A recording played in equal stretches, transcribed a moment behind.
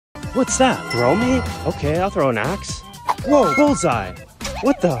What's that? Throw me? Okay, I'll throw an axe. Whoa, bullseye.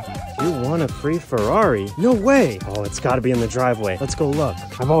 What the? You want a free Ferrari? No way. Oh, it's gotta be in the driveway. Let's go look.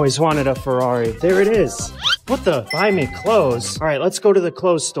 I've always wanted a Ferrari. There it is. What the? Buy me clothes. All right, let's go to the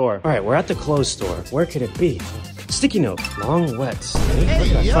clothes store. All right, we're at the clothes store. Where could it be? Sticky note. Long wet snake. Where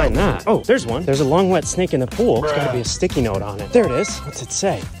did I find that? Oh, there's one. There's a long wet snake in the pool. There's gotta be a sticky note on it. There it is. What's it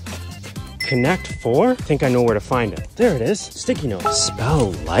say? Connect 4? I think I know where to find it. There it is. Sticky note.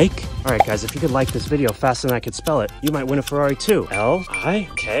 Spell like? All right, guys, if you could like this video faster than I could spell it, you might win a Ferrari too.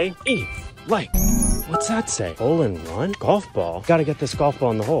 L-I-K-E. Like. What's that say? Hole in one? Golf ball. Gotta get this golf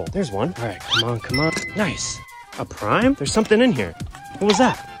ball in the hole. There's one. All right, come on, come on. Nice. A prime? There's something in here. What was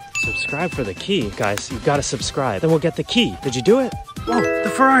that? Subscribe for the key. Guys, you've got to subscribe. Then we'll get the key. Did you do it? Whoa, the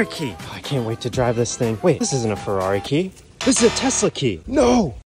Ferrari key. Oh, I can't wait to drive this thing. Wait, this isn't a Ferrari key. This is a Tesla key. No!